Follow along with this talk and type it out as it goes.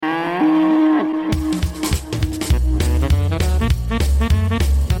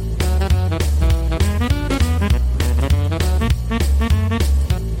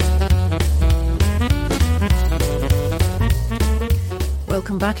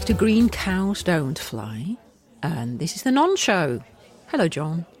to Green Cows Don't Fly, and this is the non-show. Hello,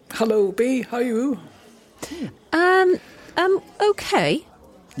 John. Hello, B. How are you? Okay.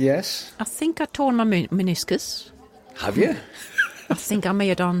 Yes. I think I tore my meniscus. Have you? I think I may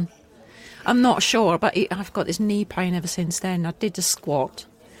have done. I'm not sure, but I've got this knee pain ever since then. I did the squat,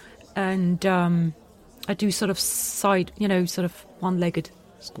 and I do sort of sort of one-legged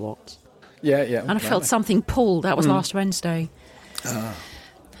squats. Yeah. And I felt something pull. That was last Wednesday.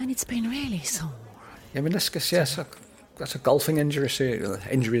 And it's been really sore. Yeah, meniscus, yes. That's a golfing injury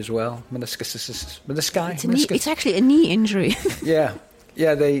as well. Meniscus is menisci. It's actually a knee injury. Yeah.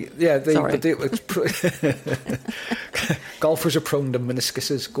 Sorry. Golfers are prone to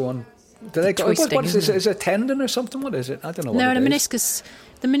meniscuses going. Do they go? What is it? Is it a tendon or something? What is it? I don't know. No, the meniscus.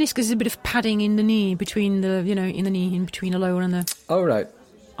 The meniscus is a bit of padding in the knee between the in the knee in between the lower and the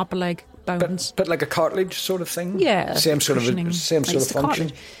upper leg bones. But like a cartilage sort of thing. Yeah, same sort of function.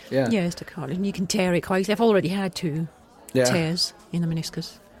 Cartilage. Yeah, it's the cartilage. And you can tear it quite. I've already had two tears in the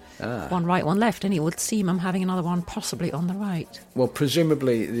meniscus. One right, one left, and it would seem I'm having another one possibly on the right. Well,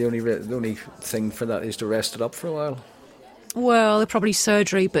 presumably the only thing for that is to rest it up for a while. Well, probably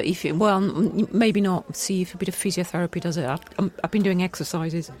surgery, but maybe not. See if a bit of physiotherapy does it. I've been doing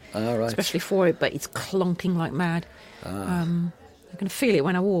exercises, especially for it, but it's clunking like mad. I can feel it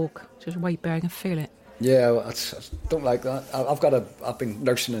when I walk. Just weight bearing, I feel it. Yeah, I don't like that. I've been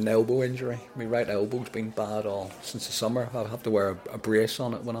nursing an elbow injury. My right elbow's been bad since the summer. I have to wear a brace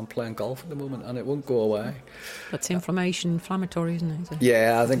on it when I'm playing golf at the moment, and it won't go away. That's inflammatory, isn't it?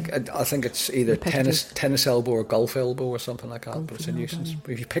 Yeah, I think it's either tennis elbow or golf elbow or something like that. But it's a nuisance.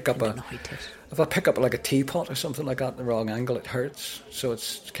 If you pick up if I pick up like a teapot or something like that in the wrong angle, it hurts. So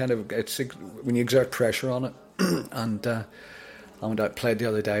it's when you exert pressure on it, and I went out played the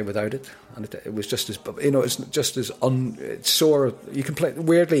other day without it, and it was just as it's just as it's sore. You can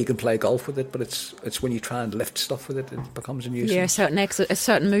play golf with it, but it's when you try and lift stuff with it, it becomes a nuisance. Yeah,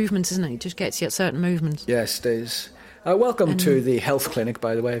 certain movements, isn't it? It just gets you at certain movements. Yes, it is. Welcome to the health clinic,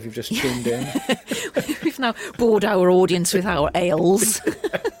 by the way, if you've just tuned in. We've now bored our audience with our ails.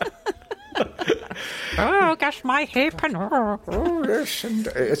 Oh gosh, my hip and yes, and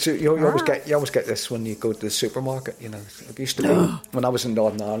you always get this when you go to the supermarket. It used to be when I was in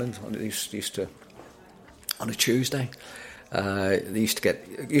Northern Ireland. It used to on a Tuesday. They used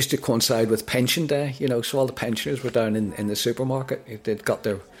to coincide with pension day. So all the pensioners were down in the supermarket. They'd got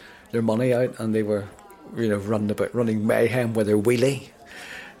their money out, and they were running mayhem with their wheelie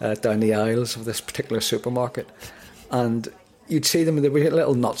down the aisles of this particular supermarket, and you'd see them, they were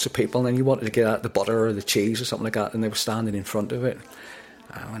little knots of people, and then you wanted to get out the butter or the cheese or something like that, and they were standing in front of it.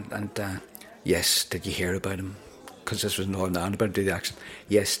 Yes, did you hear about him? Because this was Northern Ireland, I better do the accent.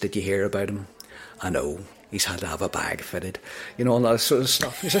 Yes, did you hear about him? I know, he's had to have a bag fitted. All that sort of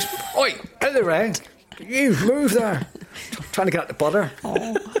stuff. He says, oi, out the way, you move there. Trying to get out the butter.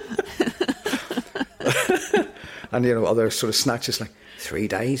 Oh. And, other sort of snatches like, 3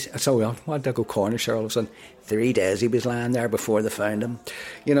 days. So why did I go Cornish all of a sudden? 3 days he was lying there before they found him.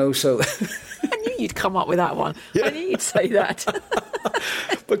 So I knew you'd come up with that one. Yeah. I knew you'd say that.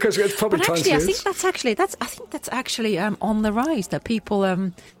 Because it's probably actually, I think that's actually on the rise, that people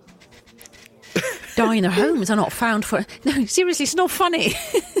die in their homes are not found for. No, seriously, it's not funny.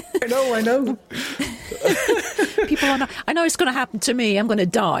 I know. People are not. I know it's going to happen to me. I'm going to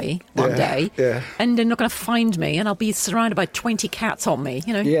die one day, and they're not going to find me, and I'll be surrounded by 20 cats on me.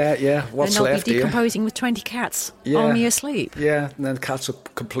 Yeah. What's and I'll left? Be decomposing with 20 cats on me asleep. Yeah, and then cats will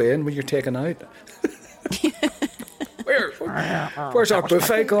complain when you're taken out. Where's our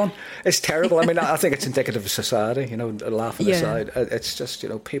buffet gone? It's terrible. I mean, I think it's indicative of society, laughing aside. It's just,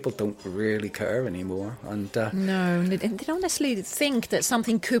 people don't really care anymore. And no, they don't necessarily think that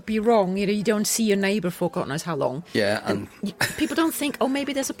something could be wrong. You don't see your neighbour for God knows how long. Yeah. And people don't think,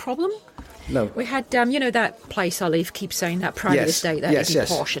 maybe there's a problem. No. We had, that place I live, keep saying that private estate that isn't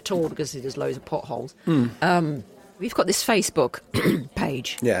posh at all because there's loads of potholes. We've got this Facebook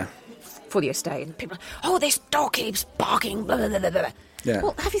page. Yeah. For the estate, and people are, this dog keeps barking, blah, blah, blah, blah. Yeah.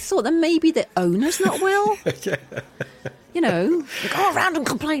 Well, have you thought that maybe the owner's not well? Yeah. They go around and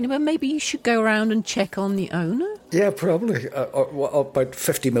complain, but maybe you should go around and check on the owner. Yeah, probably. About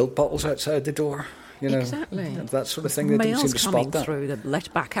 50 milk bottles outside the door. Exactly. That sort of thing. They didn't seem to spot that. Through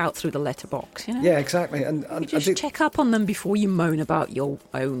back out through the letterbox. Yeah, exactly. And just check up on them before you moan about your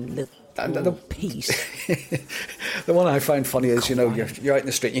own little piece. The one I find funny is, you're out in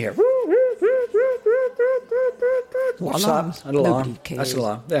the street and you hear. What's that? An alarm. That's an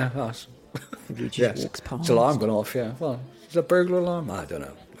alarm. Yeah, that's. Yes. It's an alarm going off. Yeah. Well, is it a burglar alarm? I don't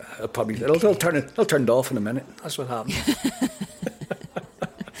know. It'll turn it off in a minute. That's what happens.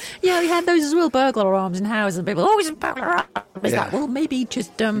 Yeah, we had those as well, burglar alarms in houses, and people always burglar alarm. Is Yeah. that, well, maybe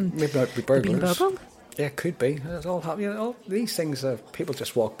just Maybe not be burglars. burgled. Yeah, it could be. It's all happening. All these things, people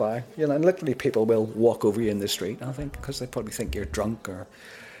just walk by. And literally people will walk over you in the street, I think, because they probably think you're drunk or,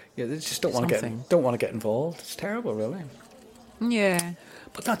 they just don't want to get involved. It's terrible, really. Yeah.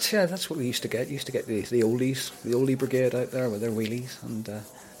 But that's what we used to get. You used to get the oldies, the oldie brigade out there with their wheelies and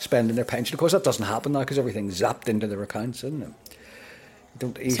spending their pension. Of course, that doesn't happen now because everything's zapped into their accounts, isn't it?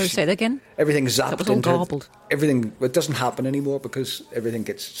 So say that again? Everything's zapped that was all into garbled. everything. It doesn't happen anymore because everything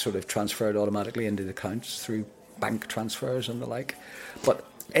gets sort of transferred automatically into the accounts through bank transfers and the like. But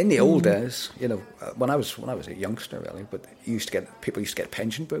in the old days, when I was a youngster, really, but people used to get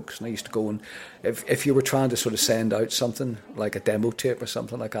pension books, and I used to go and if you were trying to sort of send out something like a demo tape or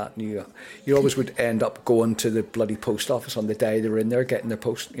something like that, and you always would end up going to the bloody post office on the day they were in there getting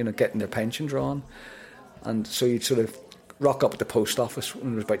their pension drawn, and so you'd sort of rock up at the post office when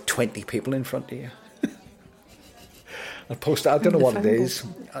there was about 20 people in front of you. I don't know what it is,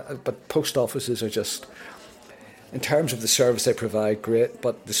 but post offices are just, in terms of the service they provide, great,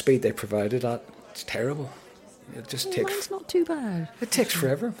 but the speed they provide it at, it's terrible. It just takes. It's not too bad. It takes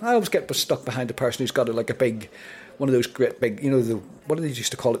forever. I always get stuck behind a person who's got a big, one of those great big, what do they used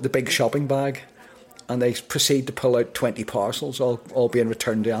to call it, the big shopping bag, and they proceed to pull out 20 parcels, all being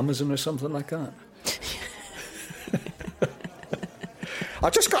returned to Amazon or something like that. I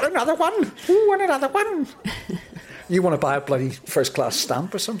just got another one. Ooh, and another one. You want to buy a bloody first-class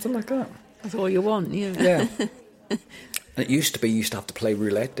stamp or something like that? That's all you want, yeah. Yeah. And it used to have to play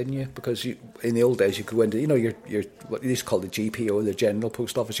roulette, didn't you? Because in the old days you could go into, your what you used to call the GPO, the General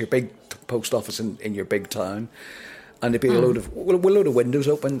Post Office, your big post office in your big town, and there'd be a load of windows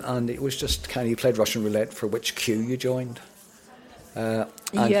open, and it was just kind of, you played Russian roulette for which queue you joined. And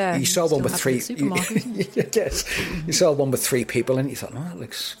you saw one with three. Yes, you saw one with 3 people, and you thought, "Oh, that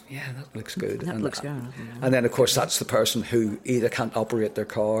looks good." That looks good. And then, of course, that's the person who either can't operate their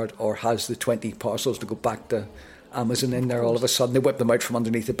card or has the 20 parcels to go back to Amazon in there. All of a sudden, they whip them out from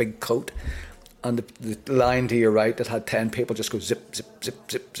underneath a big coat, and the line to your right that had 10 people just goes zip, zip, zip,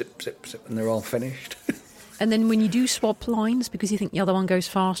 zip, zip, zip, zip, and they're all finished. And then when you do swap lines because you think the other one goes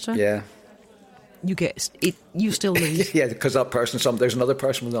faster, yeah. You get it. You still lose. Yeah, because that person. There's another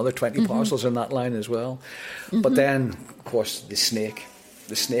person with another 20 parcels in that line as well. But then, of course, the snake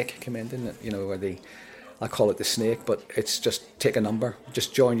came in, didn't it? I call it the snake, but it's just take a number.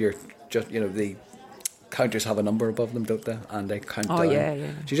 Just join the counters have a number above them, don't they? And they count down. Oh yeah. So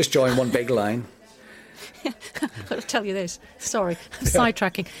you just join one big line. I've got to tell you this. Sorry,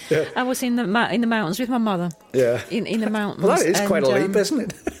 sidetracking. Yeah. I was in the mountains with my mother. Yeah. In the mountains. Well, that is quite a leap, isn't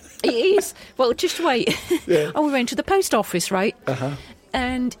it? It is. Well, just wait. Yeah. We went to the post office, right? Uh-huh.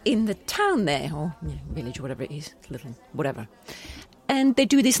 And in the town there, or village, or whatever it is, little whatever. And they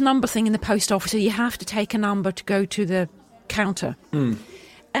do this number thing in the post office, so you have to take a number to go to the counter. Mm.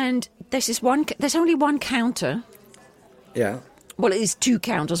 And there's only one counter. Yeah. Well, it is 2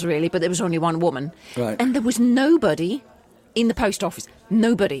 counters, really, but there was only one woman. Right. And there was nobody in the post office.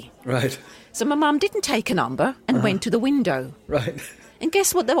 Nobody. Right. So my mum didn't take a number and went to the window. Right. And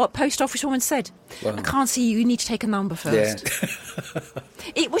guess what the post office woman said? Well, I can't see you. You need to take a number first. Yeah.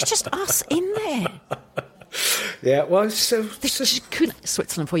 It was just us in there. Yeah, well, couldn't,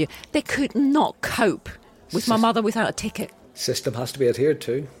 Switzerland for you. They could not cope with my mother without a ticket. System has to be adhered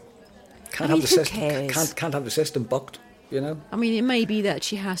to. Can't have the system bucked. I mean, it may be that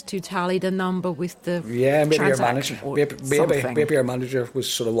she has to tally the number with the maybe her manager. Maybe her manager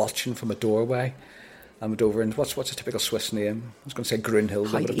was sort of watching from a doorway. I went over and what's a typical Swiss name? I was going to say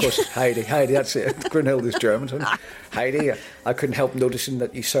Grünhilde, but of course Heidi, that's it. Grünhilde is German. So Heidi, I couldn't help noticing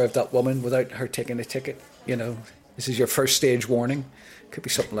that you served that woman without her taking a ticket. This is your first stage warning. Could be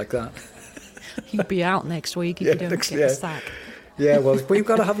something like that. You'd be out next week if you don't get the sack. Yeah, well, we've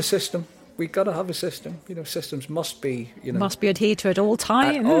got to have a system. Systems must be, must be adhered to at all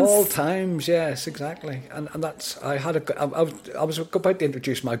times. At all times, yes, exactly. And that's I was about to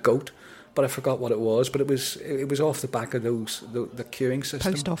introduce my goat. But I forgot what it was. But it was off the back of the queuing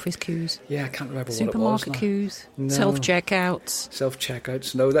system. Post office queues. Yeah, I can't remember Supermarket what it was. Queues. No.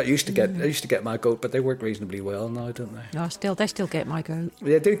 Self-checkouts. No, that used to get my goat, but they work reasonably well now, don't they? No, they still get my goat.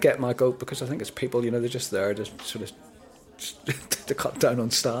 They do get my goat because I think it's people. They're just there to sort of to cut down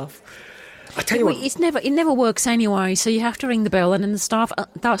on staff. I tell you what, it never works anyway. So you have to ring the bell, and then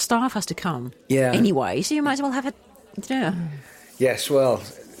that staff has to come. Yeah. Anyway, so you might as well have it. Yes, well.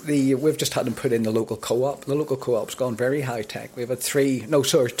 We've just had them put in the local co-op. The local co-op's gone very high tech. We've had 2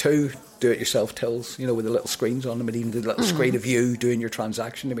 do-it-yourself tills, with the little screens on them, and even the little screen of you doing your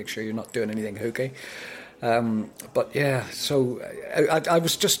transaction to make sure you're not doing anything hooky. But yeah, so I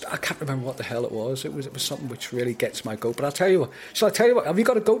was just, I can't remember what the hell it was. It was something which really gets my goat. But I'll tell you what, shall I tell you what, have you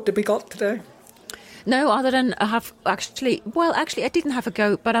got a goat to be got today? No, other than I have actually, I didn't have a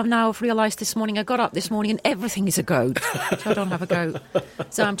goat, but I've now realised this morning, I got up this morning and everything is a goat. So I don't have a goat.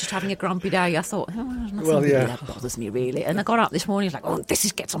 So I'm just having a grumpy day. I thought, there's nothing really that bothers me really. And I got up this morning, it's like,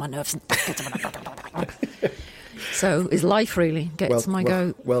 this gets on my nerves. So is life really, gets my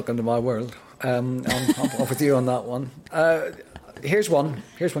goat. Welcome to my world. I'm with you on that one. Here's one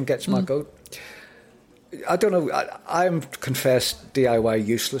gets my goat. I don't know. I'm confessed DIY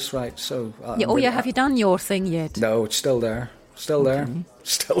useless, right? So have you done your thing yet? No, it's still there. Still there.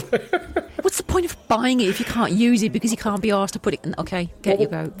 What's the point of buying it if you can't use it because you can't be asked to put it in? Okay, your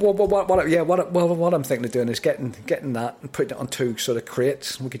goat. What I'm thinking of doing is getting that and putting it on 2 sort of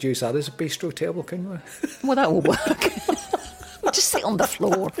crates. We could use that as a bistro table, couldn't we? Well, that will work. Just sit on the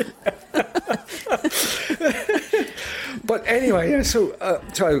floor. But anyway, yeah. So I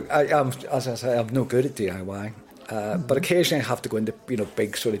am, as I say, I'm no good at DIY. But occasionally I have to go into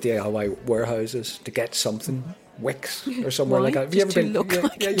big sort of DIY warehouses to get something, Wicks or somewhere like that. Have you ever been?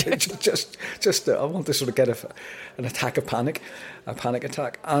 Just I want to sort of get a panic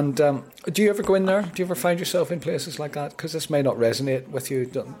attack. And do you ever go in there? Do you ever find yourself in places like that? Because this may not resonate with you.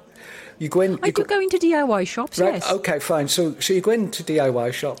 You go in. I do go into DIY shops. Right? Yes. Okay, fine. So you go into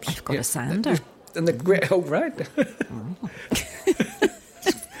DIY shops. I've got a sander. And the great, right.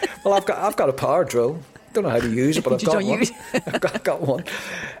 Well, I've got a power drill. Don't know how to use it, but I've got one. I've got one.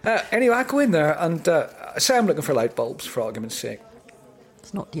 Anyway, I go in there and say I'm looking for light bulbs, for argument's sake.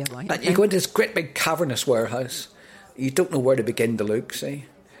 It's not DIY. And you go into this great big cavernous warehouse. You don't know where to begin to look, see?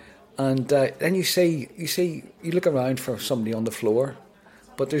 And then you look around for somebody on the floor,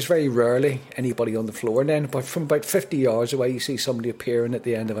 but there's very rarely anybody on the floor. And then from about 50 yards away, you see somebody appearing at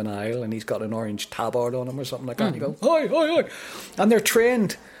the end of an aisle, and he's got an orange tabard on him or something like that. And you go, hi. And they're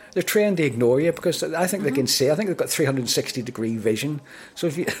trained to ignore you because I think they can see. I think they've got 360-degree vision. So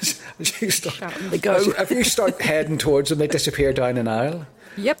if you start heading towards them, they disappear down an aisle.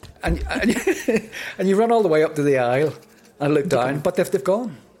 Yep. And you run all the way up to the aisle and look down, but they've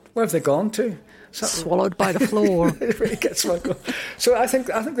gone. Where have they gone to? Swallowed by the floor. It really gets my goat. So I think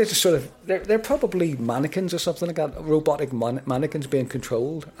they're just sort of they're probably mannequins or something like that, robotic mannequins being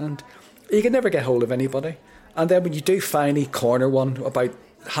controlled, and you can never get hold of anybody. And then when you do finally corner one about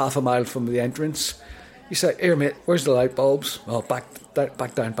half a mile from the entrance, you say, "Here, mate, where's the light bulbs?" "Well, back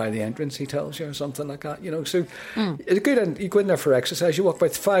down by the entrance," he tells you, or something like that. So it's good. And you go in there for exercise. You walk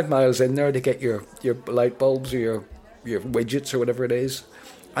about 5 miles in there to get your light bulbs or your widgets or whatever it is.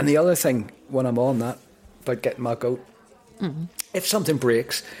 And the other thing, when I'm on that, about getting my goat, if something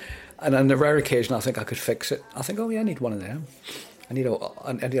breaks, and on a rare occasion I think I could fix it, I think, I need one of them. I need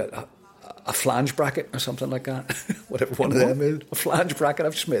a flange bracket or something like that, whatever one of them is. A flange bracket,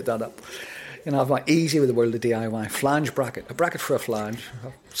 I've just made that up. I've my easy with the world of DIY. Flange bracket, a bracket for a flange,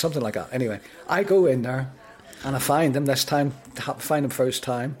 something like that. Anyway, I go in there and I find them this time, find them first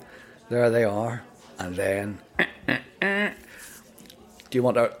time. There they are. And then... Do you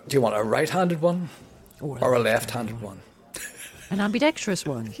want a right-handed one or a left-handed one? An ambidextrous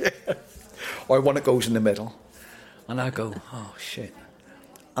one. Yeah. Or one that goes in the middle. And I go, oh, shit.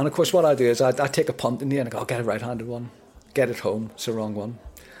 And, of course, what I do is I take a punt in the end. I go, I'll get a right-handed one. Get it home. It's the wrong one.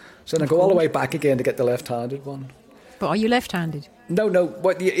 So then I go all the way back again to get the left-handed one. But are you left-handed? No. No,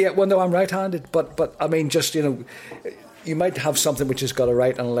 I'm right-handed. But I mean, just, you might have something which has got a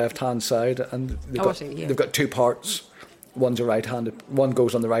right and a left-hand side. And they've got 2 parts. One's a right-handed, one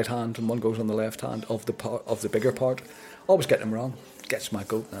goes on the right hand and one goes on the left hand of the bigger part. Always get them wrong. Gets my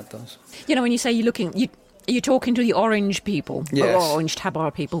goat, that does. When you say you're talking to the orange people, yes. Or orange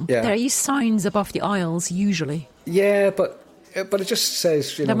tabard people. Yeah. There is signs above the aisles usually. Yeah, but it just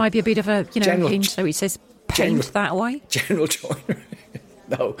says there might be a bit of a hint, so it says paint that way. General joinery.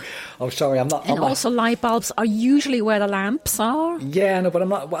 No, I'm sorry, I'm not. And also, light bulbs are usually where the lamps are. Yeah, no, but I'm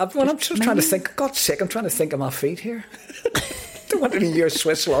not. I'm just trying to think. For God's sake, I'm trying to think of my feet here. Don't want any of your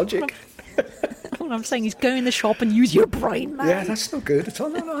Swiss logic. What I'm saying is go in the shop and use your brain, man. Yeah, that's no good at all.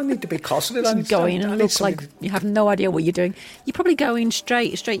 No, I need to be cosseted. Just go in and look like you have no idea what you're doing. You probably go in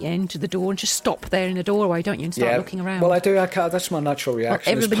straight into the door and just stop there in the doorway, don't you, and start looking around. Well, I do. That's my natural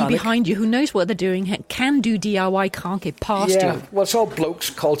reaction. Well, everybody behind you who knows what they're doing can do DIY, can't get past you. Yeah, well, it's all blokes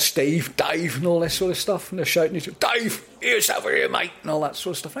called Steve, Dave and all this sort of stuff, and they're shouting at you, "Dave, here's over here, mate," and all that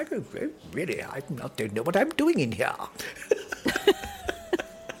sort of stuff. I go, really, I'm not doing what I'm doing in here.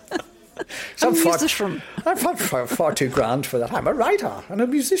 So I'm far too grand for that. I'm a writer and a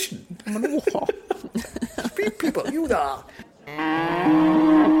musician. I'm an author. Speak people, you there.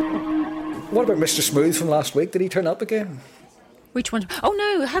 What about Mr. Smooth from last week? Did he turn up again? Which one? Oh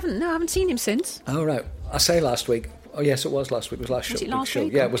no, I haven't seen him since. Oh right, I say last week. Oh yes, it was last week. It was last Was show. it last show.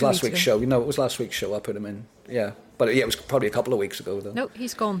 week? Yeah, it was last week's ago? show. You know, it was last week's show. I put him in. Yeah, but yeah, it was probably a couple of weeks ago though. No,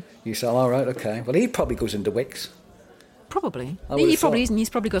 he's gone. You said, all right, okay. Well, he probably goes into Wicks. Probably. I would He have probably thought. isn't. He's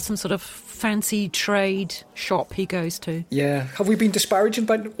probably got some sort of fancy trade shop he goes to. Yeah. Have we been disparaging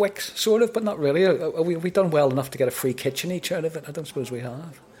about Wicks? Sort of, but not really. Have we done well enough to get a free kitchen each out of it? I don't suppose we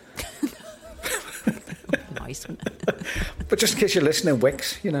have. Nice. But just in case you're listening,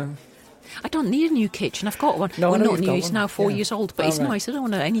 Wicks, you know. I don't need a new kitchen. I've got one. No, I well, know not you've new. got It's one. now 4 Yeah. years old, but Oh, it's right. nice. I don't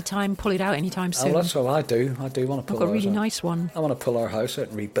want to anytime pull it out anytime soon. Oh, that's what I do. I do want to pull I've got a ours really out. nice one. I want to pull our house out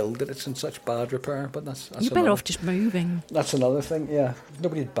and rebuild it. It's in such bad repair, but that's You're better off just moving. That's another thing, yeah.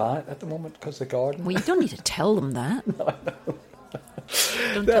 Nobody'd buy it at the moment because the garden. Well, you don't need to tell them that.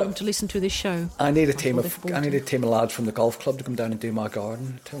 Don't tell them to listen to this show. I need a team of lads from the golf club to come down and do my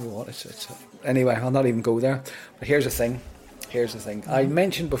garden. I tell you what, anyway, I'll not even go there. But here's the thing. I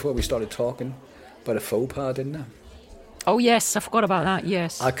mentioned before we started talking about a faux pas, didn't I? Oh yes, I forgot about that.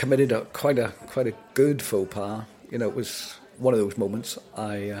 Yes. I committed quite a good faux pas. You know, it was one of those moments.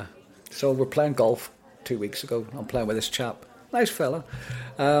 So we're playing golf 2 weeks ago. I'm playing with this chap, nice fella.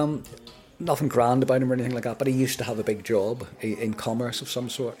 Nothing grand about him or anything like that, but he used to have a big job in commerce of some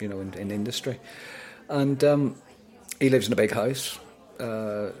sort, you know, in industry. And he lives in a big house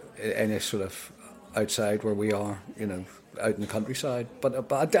in a sort of outside where we are, you know, out in the countryside.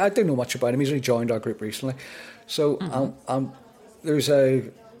 But I don't know much about him. He's only joined our group recently. So there's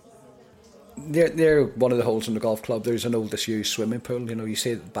near one of the holes in the golf club, there's an old disused swimming pool. You know, you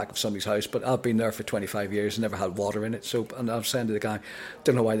see it at the back of somebody's house, but I've been there for 25 years and never had water in it. So, and I was saying to the guy,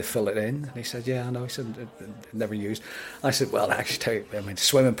 don't know why they fill it in. And he said, yeah, I know. He said, never used. I said, well, actually, I mean,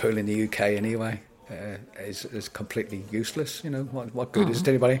 swimming pool in the UK anyway is completely useless. You know, what good is it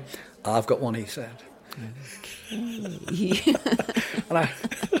to anybody? I've got one, he said. and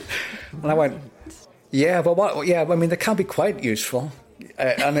I went, yeah, but what? Yeah, I mean, they can be quite useful.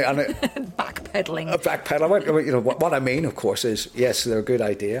 Backpedaling. Backpedal. I went, you know, what I mean, of course, is yes, they're a good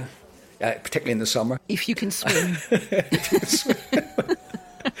idea, particularly in the summer. If you can swim.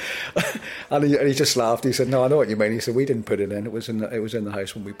 And he just laughed. He said, "No, I know what you mean." He said, "We didn't put it in. It was in the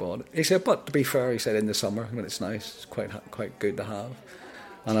house when we bought it." He said, "But to be fair," he said, "in the summer when it's nice, it's quite good to have."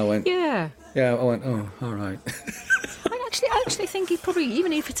 And I went, Yeah. I went, "Oh, all right." I actually think it probably,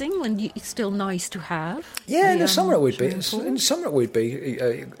 even if it's England, it's still nice to have. Yeah, in the summer it would be. pool. In the summer it would be.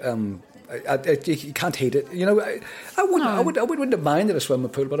 You can't heat it. You know, I wouldn't have minded a swimming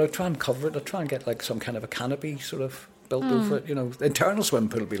pool, but I'd try and cover it. I'd try and get like some kind of a canopy sort of built over it. You know, the internal swimming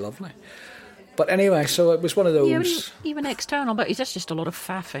pool would be lovely. But anyway, so it was one of those. Yeah, but even external, but that's just a lot of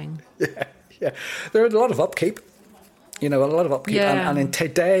faffing. Yeah. There are a lot of upkeep. You know, a lot of upkeep. Yeah. And in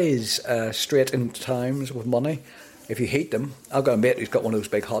today's straight-in times with money, if you heat them, I've got a mate who's got one of those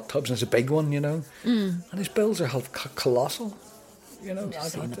big hot tubs, and it's a big one, you know. And his bills are colossal. You know,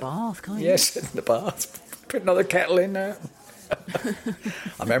 Just sit in the bath, can't you? Yes, sit in the bath. Put another kettle in there. I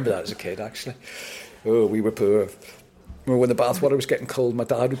remember that as a kid, actually. Oh, we were poor. When the bath water was getting cold, my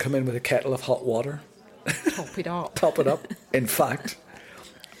dad would come in with a kettle of hot water. Top it up. Top it up. In fact,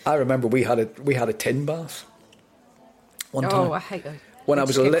 I remember we had a tin bath. One time. Oh, I hate those. When They I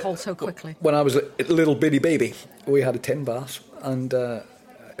was just get cold so quickly. When I was a little bitty baby, we had a tin bath, and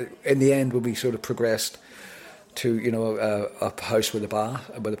in the end, when we sort of progressed to a house with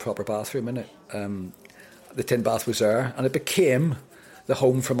a proper bathroom in it, the tin bath was there, and it became the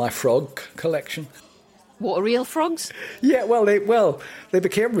home for my frog collection. What, are real frogs? Yeah, they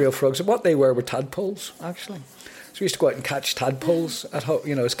became real frogs, and what they were tadpoles actually. So we used to go out and catch tadpoles at home,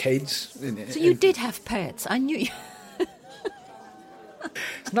 you know, as kids. So you did have pets. I knew you.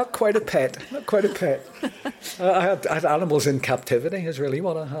 It's not quite a pet. I had animals in captivity, is really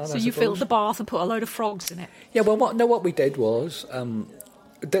what I had. So you filled the bath and put a load of frogs in it. Yeah, well, what we did was,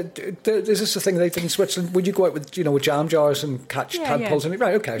 there's this thing they did in Switzerland. Would you go out with jam jars and catch tadpoles in it?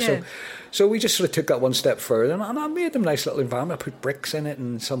 Right, okay. Yeah. So we just sort of took that one step further, and I made them a nice little environment. I put bricks in it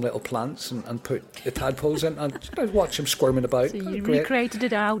and some little plants, and put the tadpoles in, and I'd watch them squirming about. So you recreated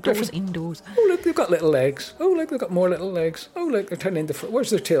it outdoors, indoors. Oh, look, they've got little legs. Oh, look, they've got more little legs. Oh, look, they're turning into... Where's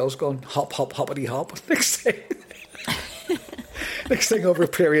their tails going? Hop, hop, hoppity hop. Next thing, over a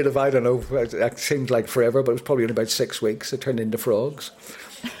period of, I don't know, it seemed like forever, but it was probably only about 6 weeks, they turned into frogs.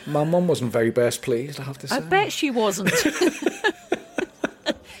 My mum wasn't very best pleased, I have to say. I bet she wasn't.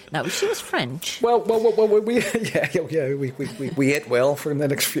 No, she was French. Well, we ate well for the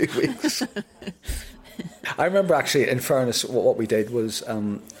next few weeks. I remember actually, in fairness, what we did was,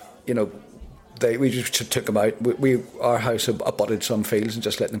 we just took them out. Our house abutted some fields and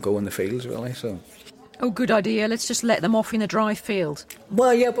just let them go in the fields, really. So. Oh, good idea. Let's just let them off in a dry field.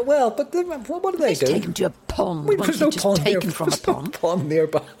 Well, yeah, but what do they do? Take them to a pond. There's no pond taken from a pond. No pond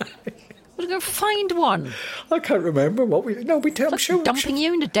nearby. We're going to find one. I can't remember what we. No, we tell. It's like dumping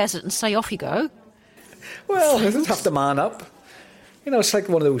you in the desert and say off you go. Well, they just have to man up. You know, it's like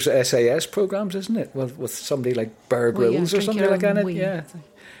one of those SAS programs, isn't it? With somebody like Bear Grylls or something like that. Yeah.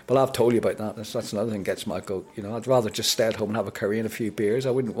 Well, I've told you about that. That's another thing that gets my goat. You know, I'd rather just stay at home and have a curry and a few beers. I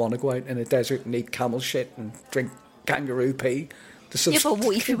wouldn't want to go out in a desert and eat camel shit and drink kangaroo pee. Yeah, but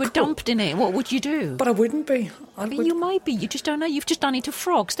what if you were dumped in it? What would you do? But I wouldn't be. You might be. You just don't know. You've just done it to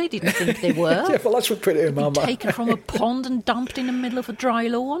frogs. They didn't think they were. Yeah, well, that's what put it in my mind. Taken from a pond and dumped in the middle of a dry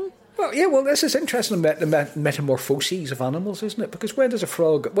lawn. Well, yeah, well, this is interesting, the metamorphoses of animals, isn't it? Because when does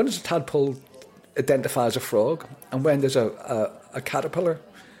a tadpole identify as a frog, and when does a caterpillar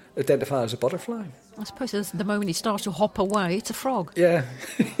identify as a butterfly? I suppose the moment he starts to hop away, it's a frog. Yeah.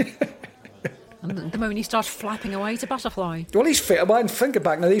 And the moment he starts flapping away, it's a butterfly. Well, I'm thinking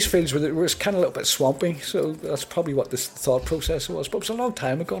back now, these fields were kind of a little bit swampy, so that's probably what this thought process was. But it was a long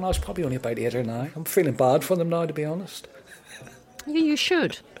time ago, and I was probably only about 8 or 9. I'm feeling bad for them now, to be honest. Yeah, you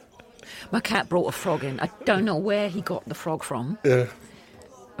should. My cat brought a frog in. I don't know where he got the frog from. Yeah.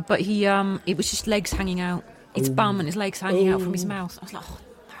 But it was just legs hanging out. Its bum and his legs hanging out from his mouth. I was like, oh,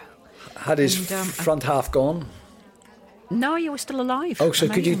 no. Had his front half gone? No, he was still alive. Oh, so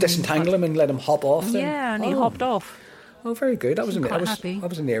could you disentangle him and let him hop off then? Yeah, and he hopped off. Oh, very good. That was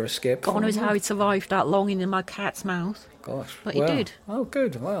a near escape. God knows how he'd survived that long in my cat's mouth. Gosh. But he did. Oh,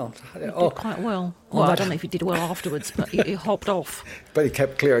 good. Well, he did quite well. Well, I don't know if he did well afterwards, but he hopped off. But he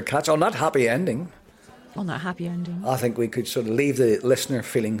kept clear of cats. On that happy ending. I think we could sort of leave the listener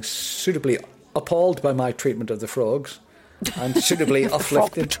feeling suitably appalled by my treatment of the frogs. And suitably uplifted.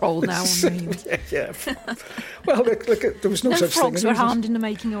 Frog patrol now on me. Yeah. Well, look, there was no such thing. No frogs were harmed in the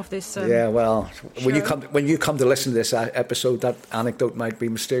making of this. Yeah, well, when you come to listen to this episode, that anecdote might be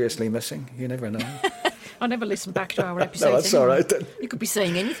mysteriously missing. You never know. I never listened back to our episodes. No, that's all right then. You could be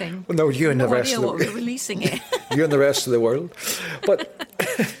saying anything. Well, no, you and the rest of the world. We're releasing it. You and the rest of the world. But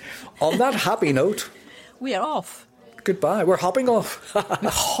on that happy note, we are off. Goodbye. We're hopping off. We're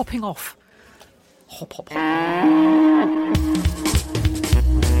hopping off. Hop, hop, hop.